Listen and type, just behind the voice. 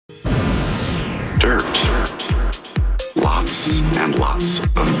and lots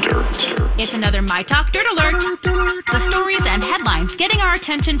of dirt. It's another My Talk Dirt Alert. The stories and headlines getting our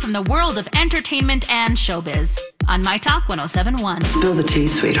attention from the world of entertainment and showbiz on My Talk 107.1. Spill the tea,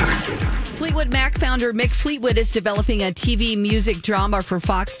 sweetheart. Fleetwood Mac founder Mick Fleetwood is developing a TV music drama for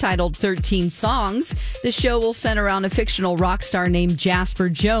Fox titled 13 Songs. The show will center around a fictional rock star named Jasper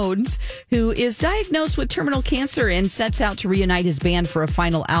Jones, who is diagnosed with terminal cancer and sets out to reunite his band for a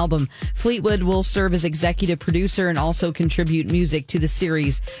final album. Fleetwood will serve as executive producer and also contribute music to the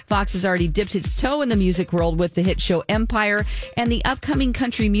series. Fox has already dipped its toe in the music world with the hit show Empire and the upcoming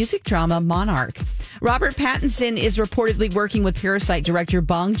country music drama Monarch. Robert Pattison is reportedly working with Parasite director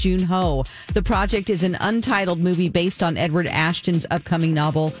Bong Joon Ho. The project is an untitled movie based on Edward Ashton's upcoming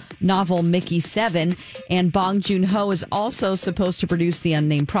novel Mickey 7, and Bong Joon Ho is also supposed to produce the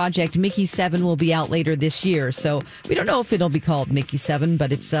unnamed project. Mickey 7 will be out later this year, so we don't know if it'll be called Mickey 7,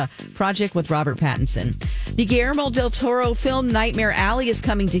 but it's a project with Robert Pattinson. The Guillermo del Toro film Nightmare Alley is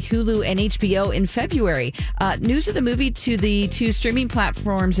coming to Hulu and HBO in February. News of the movie to the two streaming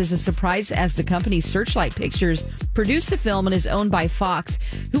platforms is a surprise, as the company Searchlight Pictures produced the film and is owned by Fox,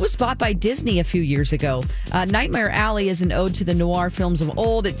 who was bought by Disney a few years ago. Nightmare Alley is an ode to the noir films of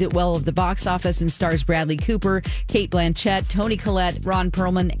old. It did well at the box office and stars Bradley Cooper, Kate Blanchett, Toni Collette, Ron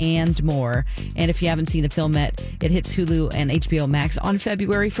Perlman, and more. And if you haven't seen the film yet, it hits Hulu and HBO Max on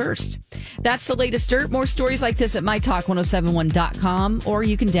February 1st. That's the latest dirt. More stories like this at mytalk1071.com, or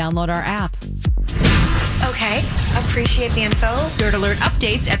you can download our app. Okay, appreciate the info. Dirt Alert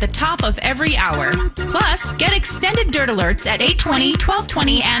updates at the top of every hour. Plus, get extended Dirt Alerts at 8:20,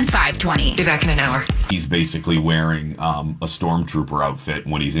 12:20, and 5:20. Be back in an hour. He's basically wearing a stormtrooper outfit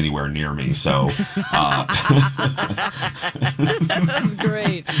when he's anywhere near me. So That's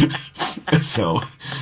great. So